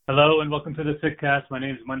Hello and welcome to the Sikh Cast. My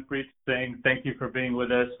name is Manpreet Singh. Thank you for being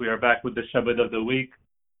with us. We are back with the Sabad of the week.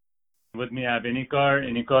 With me I have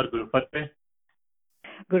Inikar Guru Fateh.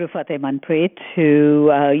 Guru Fateh Manpreet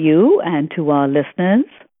to you and to our listeners.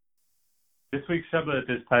 This week's Sabad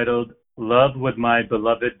is titled Love with My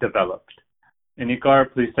Beloved Developed.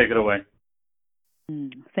 Inikar, please take it away.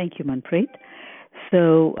 Thank you, Manpreet.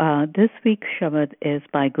 So this week's Sabad is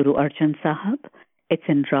by Guru Arjan Sahab. It's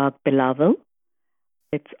in Rag Bilawal.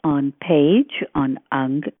 It's on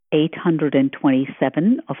Ang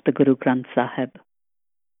 827 of the Guru Granth Sahib.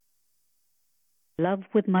 Love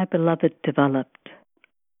with my beloved developed.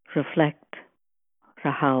 Reflect,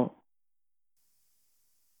 Rahao.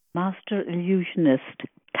 Master illusionist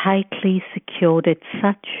tightly secured it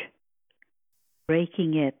such.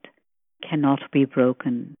 Breaking it cannot be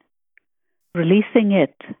broken. Releasing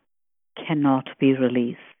it cannot be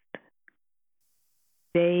released.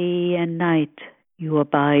 Day and night you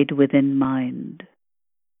abide within mind.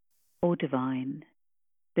 O Divine,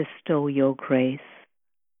 bestow your grace.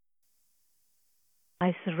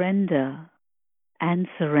 I surrender and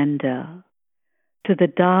surrender to the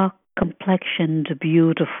dark complexioned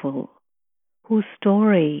beautiful, whose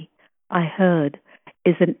story I heard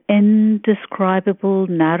is an indescribable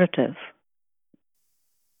narrative.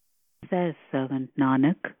 Says Servant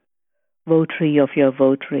Nanak, votary of your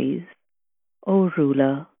votaries, O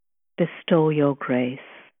ruler, bestow your grace.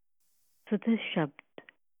 So this Shabd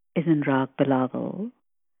is in Rag Bilawal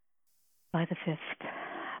by the fifth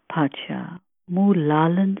Pacha. Mu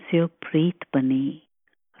lalan syo preet bani,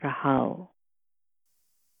 Rahao.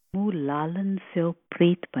 Mu lalan syo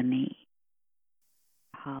preet bani,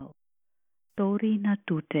 Rahao. Tori na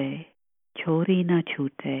tute, chori na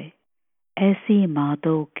chute, aisi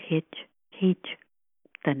madho khich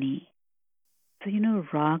tani. So,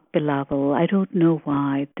 Rag Bilawal, I don't know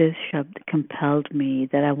why this Shabd compelled me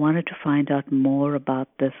that I wanted to find out more about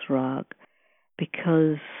this Rag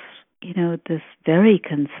because, this very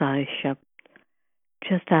concise Shabd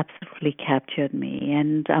just absolutely captured me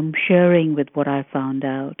and I'm sharing with what I found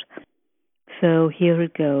out. So here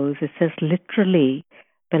it goes. It says literally,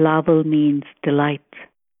 Bilawal means delight,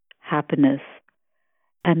 happiness.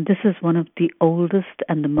 And this is one of the oldest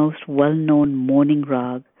and the most well-known morning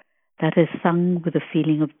Rag that is sung with a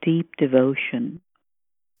feeling of deep devotion.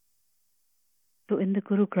 So in the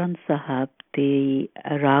Guru Granth Sahib, the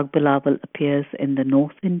Rag Bilawal appears in the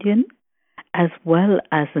North Indian as well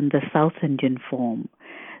as in the South Indian form,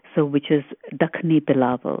 so which is Dakhni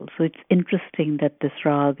Bilawal. So it's interesting that this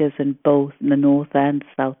Rag is in both the North and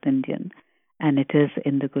South Indian, and it is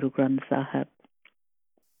in the Guru Granth Sahib.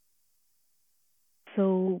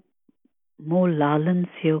 So, Mo lalan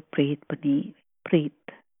syo preet bani, preet,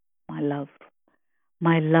 my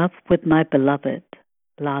love with my beloved,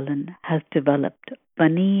 lalan, has developed.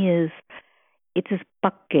 Bani it is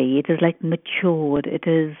pakke, it is like matured, it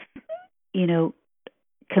is,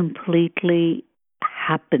 completely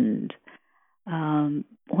happened.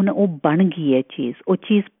 ਹੁਣ ਉਹ ਬਣ ਗਈ ਹੈ ਚੀਜ਼, ਉਹ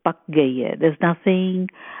ਚੀਜ਼ ਪੱਕ ਗਈ ਹੈ. There's nothing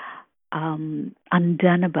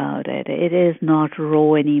undone about it. It is not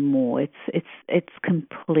raw anymore. It's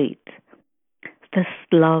complete. This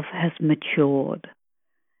love has matured.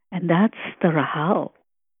 And that's the Rahao.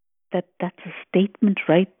 That's a statement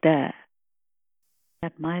right there.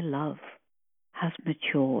 That my love has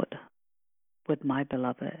matured with my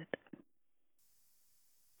beloved.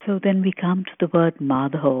 So then we come to the word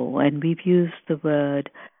Madho, and we've used the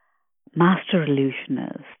word master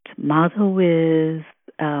illusionist. Madho is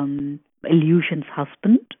illusion's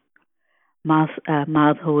husband.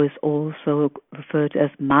 Madho is also referred as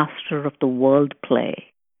master of the world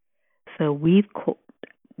play. So we've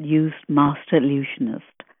used master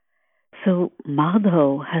illusionist. So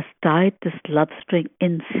Madho has tied this love string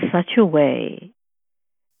in such a way,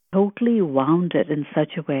 totally wound it in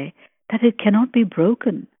such a way that it cannot be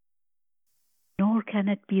broken, nor can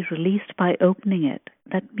it be released by opening it.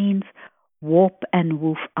 That means warp and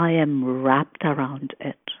woof, I am wrapped around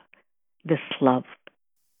it, this love.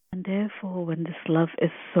 And therefore, when this love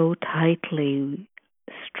is so tightly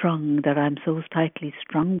strung, that I'm so tightly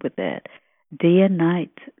strung with it, day and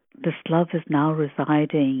night, this love is now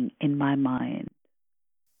residing in my mind.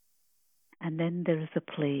 And then there is a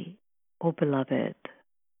plea, O beloved,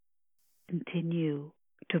 continue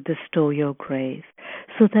to bestow your grace,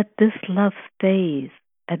 so that this love stays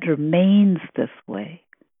and remains this way.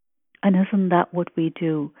 And isn't that what we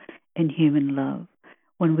do in human love?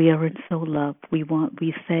 When we are in soul love, we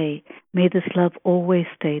say, may this love always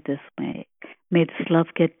stay this way. May this love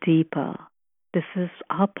get deeper. This is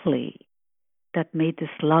our plea, that may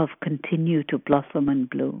this love continue to blossom and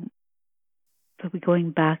bloom. So we're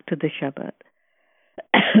going back to the Shabad.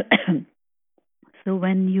 So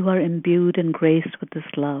when you are imbued and graced with this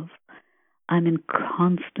love, I'm in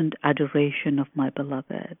constant adoration of my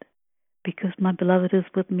beloved because my beloved is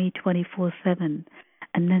with me 24/7.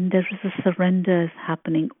 And then there is a surrender is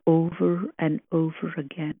happening over and over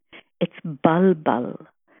again. It's bal bal.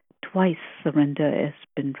 Twice surrender has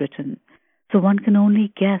been written. So one can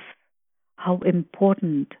only guess how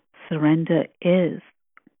important surrender is.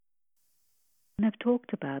 And I've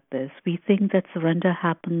talked about this. We think that surrender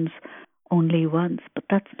happens only once, but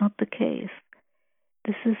that's not the case.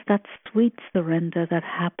 This is that sweet surrender that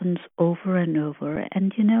happens over and over.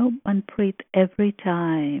 And you know, Manpreet, every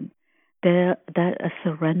time that a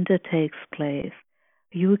surrender takes place,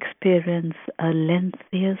 you experience a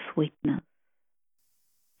lengthier sweetness,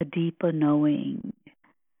 a deeper knowing.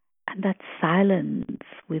 And that silence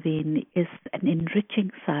within is an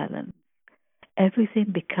enriching silence.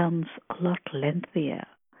 Everything becomes a lot lengthier.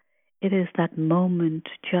 It is that moment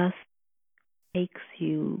just takes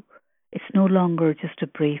you, it's no longer just a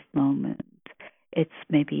brief moment. It's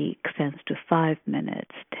maybe extends to 5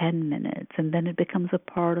 minutes, 10 minutes, and then it becomes a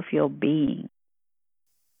part of your being.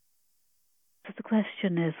 So the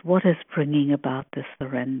question is, what is bringing about this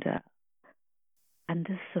surrender? And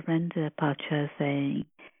this surrender, Pacha is saying,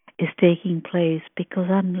 is taking place because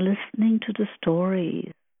I'm listening to the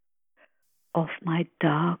stories of my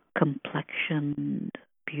dark complexioned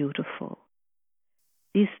beautiful.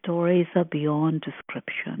 These stories are beyond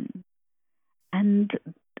description. And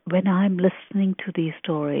when I'm listening to these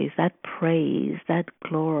stories, that praise, that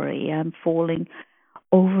glory, I'm falling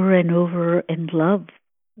over and over in love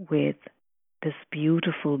with this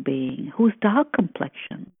beautiful being who's dark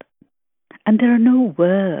complexioned. And there are no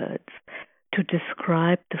words to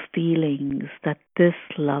describe the feelings that this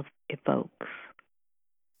love evokes.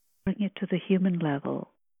 Bring it to the human level.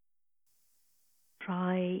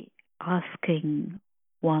 Try asking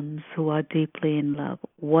ones who are deeply in love,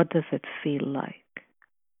 what does it feel like?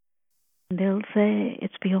 And they'll say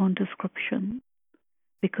it's beyond description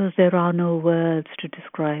because there are no words to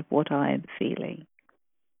describe what I am feeling.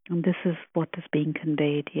 And this is what is being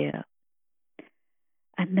conveyed here.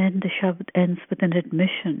 And then the Shabad ends with an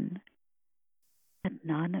admission that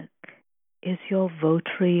Nanak is your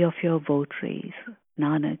votary of your votaries.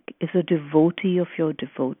 Nanak is a devotee of your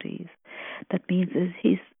devotees. That means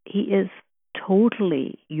he is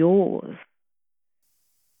totally yours.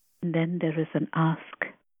 And then there is an ask,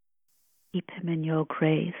 keep him in your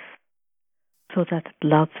grace so that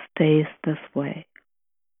love stays this way.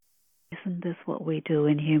 Isn't this what we do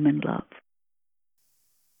in human love?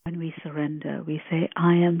 When we surrender, we say,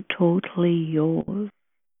 I am totally yours.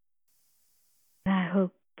 And I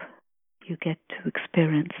hope you get to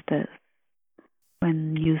experience this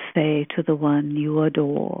when you say to the one you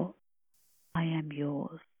adore, I am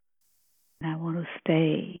yours. And I want to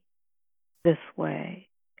stay this way,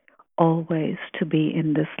 always to be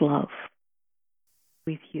in this love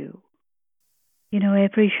with you. You know,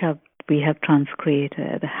 every Shabd we have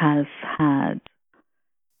transcreated has had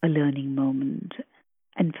a learning moment.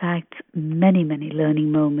 In fact, many, many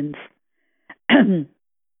learning moments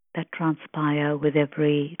that transpire with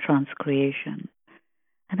every transcreation.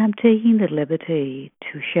 And I'm taking the liberty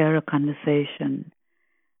to share a conversation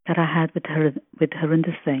that I had with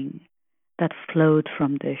Harinder Singh that flowed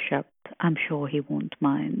from this Shabd. I'm sure he won't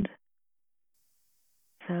mind.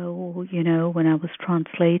 So, you know, when I was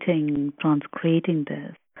transcreating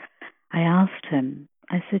this, I asked him,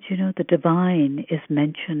 I said, you know, the divine is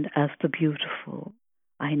mentioned as the beautiful.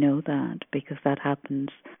 I know that because that happens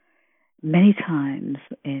many times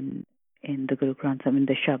in the Guru Granth, I mean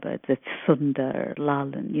the Shabads. It's Sundar,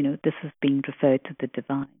 Lalan, you know, this is being referred to the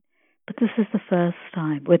divine. But this is the first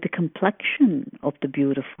time where the complexion of the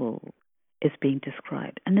beautiful is being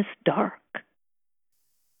described, and it's dark.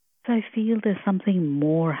 So I feel there's something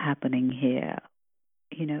more happening here,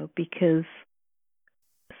 you know, because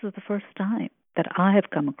this is the first time that I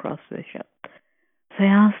have come across this Shabd. So I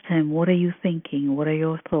asked him, what are you thinking? What are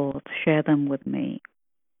your thoughts? Share them with me.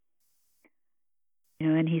 You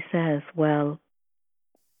know, and he says, well,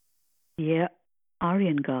 the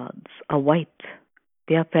Aryan gods are white.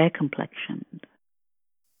 They are fair complexioned.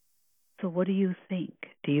 So what do you think?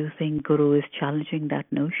 Do you think Guru is challenging that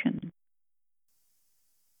notion?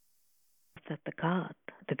 That the God,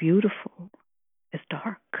 the beautiful, is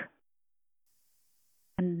dark?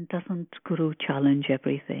 And doesn't Guru challenge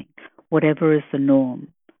everything? Whatever is the norm,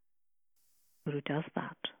 Guru does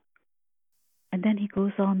that. And then he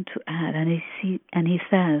goes on to add, and he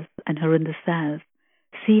says, and Harinder says,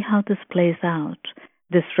 see how this plays out.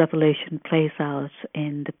 This revelation plays out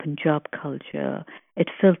in the Punjab culture. It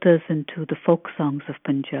filters into the folk songs of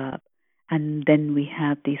Punjab. And then we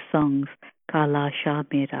have these songs, Kala Shah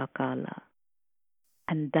Mera Kala.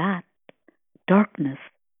 And that darkness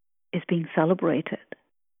is being celebrated.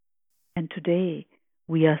 And today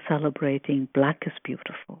we are celebrating Black is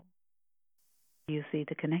Beautiful. You see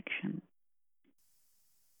the connection.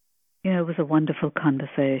 It was a wonderful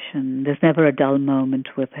conversation. There's never a dull moment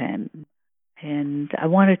with him. And I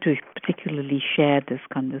wanted to particularly share this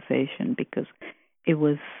conversation because it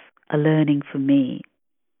was a learning for me.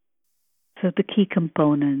 So the key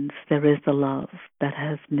components, there is the love that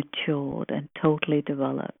has matured and totally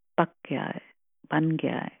developed. Pak gaya hai, ban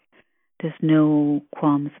gaya hai. There's no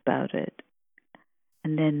qualms about it.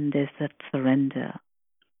 And then there's that surrender.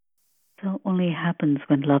 So it only happens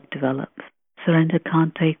when love develops. Surrender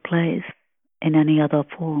can't take place in any other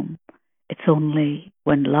form. It's only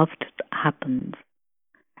when love happens.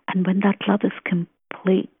 And when that love is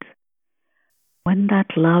complete, when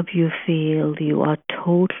that love you feel you are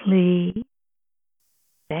totally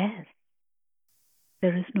there,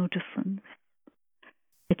 there is no difference.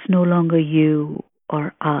 It's no longer you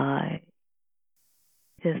or I.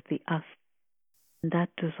 It is the us. And that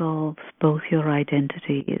dissolves both your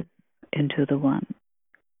identities into the one.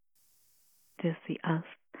 It is the us.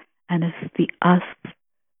 And it's the us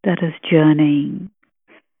that is journeying,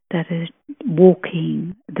 that is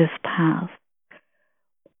walking this path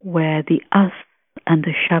where the us and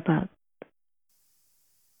the Sabad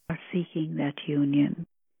are seeking that union.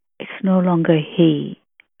 It's no longer he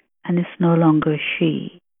and it's no longer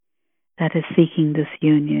she that is seeking this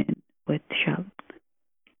union with Sabad.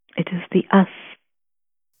 It is the us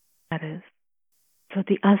that is. So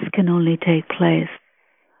the us can only take place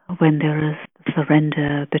when there is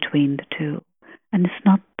surrender between the two. And it's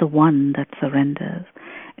not the one that surrenders.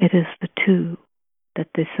 It is the two that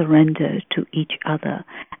they surrender to each other.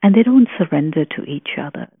 And they don't surrender to each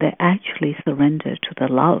other. They actually surrender to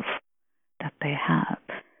the love that they have.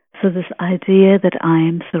 So this idea that I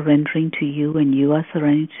am surrendering to you and you are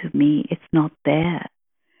surrendering to me, it's not there.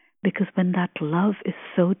 Because when that love is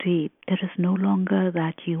so deep, there is no longer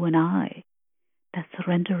that you and I. That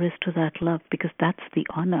surrender is to that love because that's the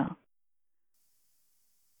honor.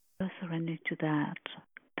 You're surrendering to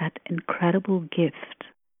that incredible gift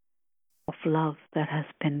of love that has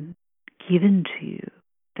been given to you,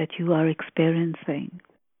 that you are experiencing.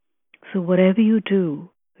 So whatever you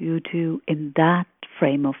do in that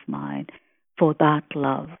frame of mind for that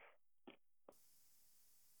love.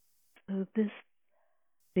 So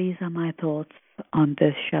these are my thoughts on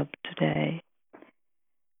this Shabd today.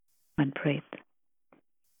 Manpreet.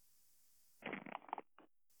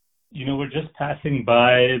 We're just passing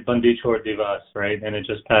by Bandi Chhor Divas, right? And it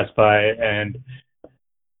just passed by, and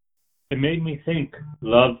it made me think,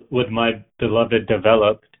 love with my beloved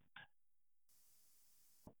developed.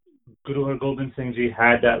 Guru Har Gobind Singh Ji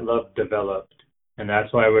had that love developed, and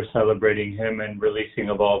that's why we're celebrating him and releasing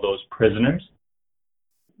of all those prisoners,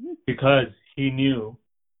 because he knew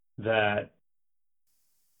that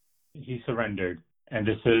he surrendered, and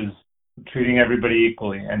this is treating everybody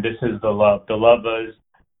equally, and this is the love. The love is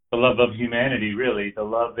the love of humanity, really. The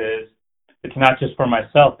love is, it's not just for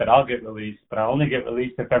myself that I'll get released, but I only get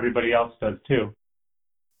released if everybody else does too.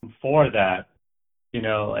 And for that,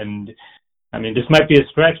 and I mean, this might be a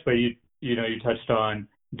stretch, but you touched on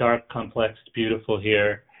dark, complex, beautiful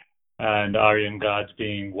here, and Aryan gods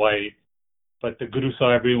being white. But the Guru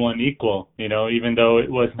saw everyone equal, even though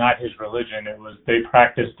it was not his religion. They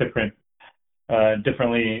practiced differently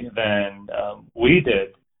than we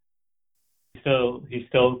did. He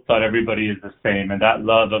still thought everybody is the same, and that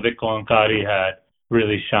love of Ikonkari had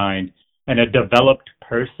really shined. And a developed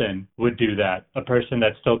person would do that. A person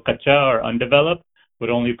that's still kacha or undeveloped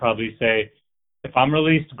would only probably say, if I'm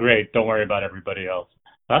released, great, don't worry about everybody else.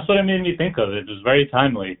 That's what it made me think of. It was very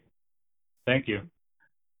timely. Thank you.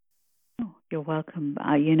 Oh, you're welcome.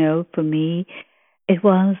 For me, it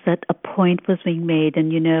was that a point was being made,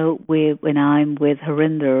 and when I'm with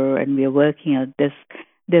Harinder and we're working at this,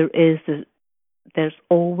 there's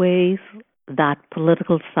always that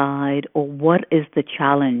political side, or what is the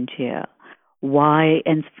challenge here? Why?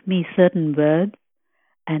 And for me, certain words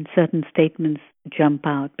and certain statements jump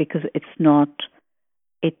out because it's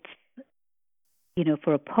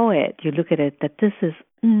for a poet, you look at it that this is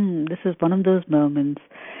one of those moments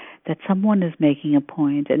that someone is making a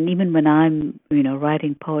point. And even when I'm,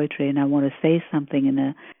 writing poetry and I want to say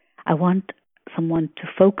something I want someone to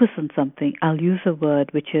focus on something, I'll use a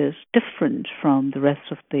word which is different from the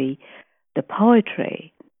rest of the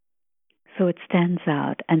poetry. So it stands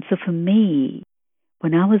out. And so for me,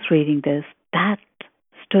 when I was reading this, that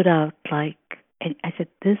stood out and I said,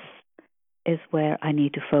 this is where I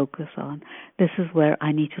need to focus on. This is where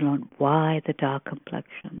I need to learn why the dark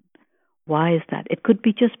complexion. Why is that? It could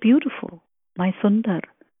be just beautiful, my Sundar,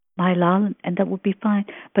 my Lalan, and that would be fine.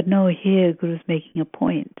 But no, here Guru's making a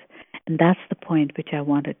point, and that's the point which I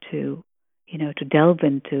wanted to, to delve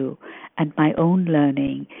into. And my own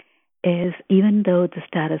learning is, even though the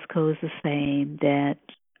status quo is the same, that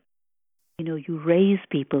you raise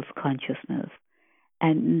people's consciousness,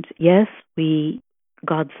 and yes,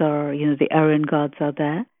 gods are, the Aryan gods are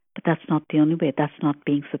there, but that's not the only way. That's not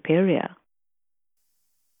being superior.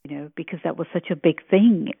 Because that was such a big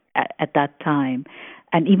thing at that time.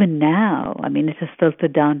 And even now, I mean, it has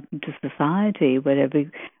filtered down into society where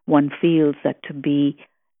everyone feels that to be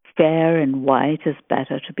fair and white is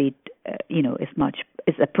better, to be,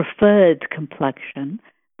 is a preferred complexion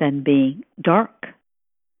than being dark.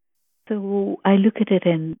 So I look at it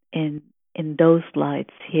in those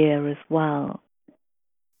lights here as well.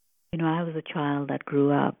 I was a child that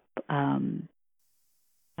grew up,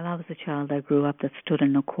 that stood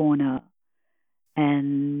in a corner,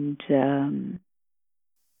 and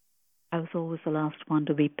I was always the last one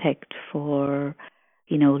to be picked for,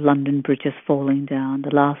 London bridges falling down,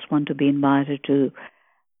 the last one to be invited to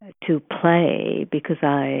play because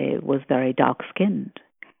I was very dark-skinned,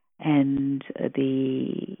 and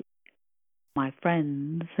my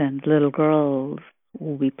friends and little girls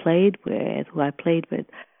who I played with,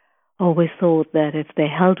 always thought that if they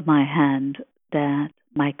held my hand, that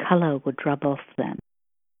my color would rub off them.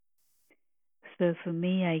 So for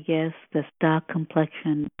me, I guess this dark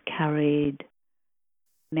complexion carried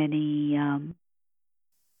many, it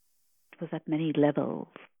was at many levels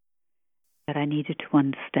that I needed to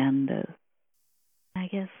understand this. I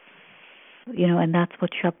guess, and that's what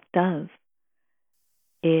Shabd does.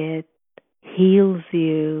 It heals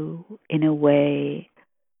you in a way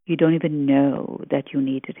you don't even know that you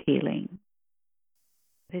needed healing.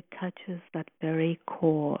 It touches that very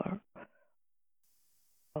core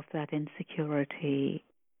of that insecurity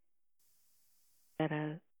that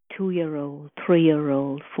a 2-year-old,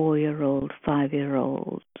 3-year-old, 4-year-old,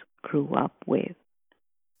 5-year-old grew up with.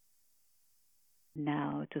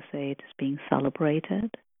 Now to say it is being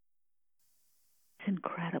celebrated, it's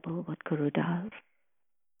incredible what Guru does.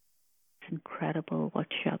 It's incredible what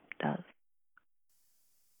Shabd does.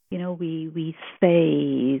 We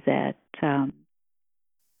say that Shabd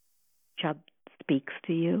speaks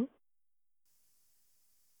to you.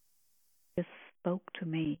 This spoke to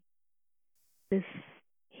me. This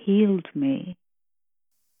healed me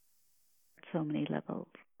at so many levels.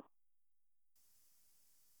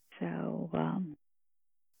 So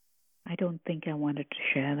I don't think I wanted to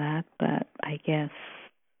share that, but I guess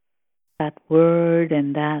that word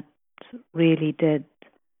and that really did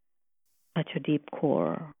touch a deep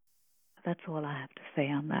core. That's all I have to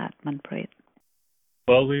say on that, Manpreet.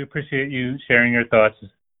 Well, we appreciate you sharing your thoughts,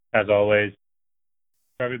 as always.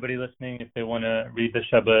 For everybody listening, if they want to read the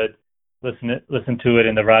Shabad, listen to it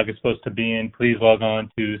in the rag it's supposed to be in, please log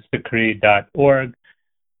on to sikhcast.org.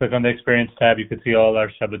 Click on the Experience tab. You can see all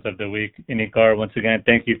our Shabads of the week. Inikar, once again,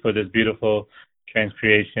 thank you for this beautiful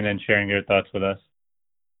transcreation and sharing your thoughts with us.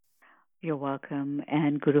 You're welcome.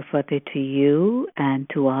 And Guru Fateh to you and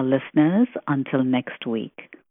to our listeners. Until next week.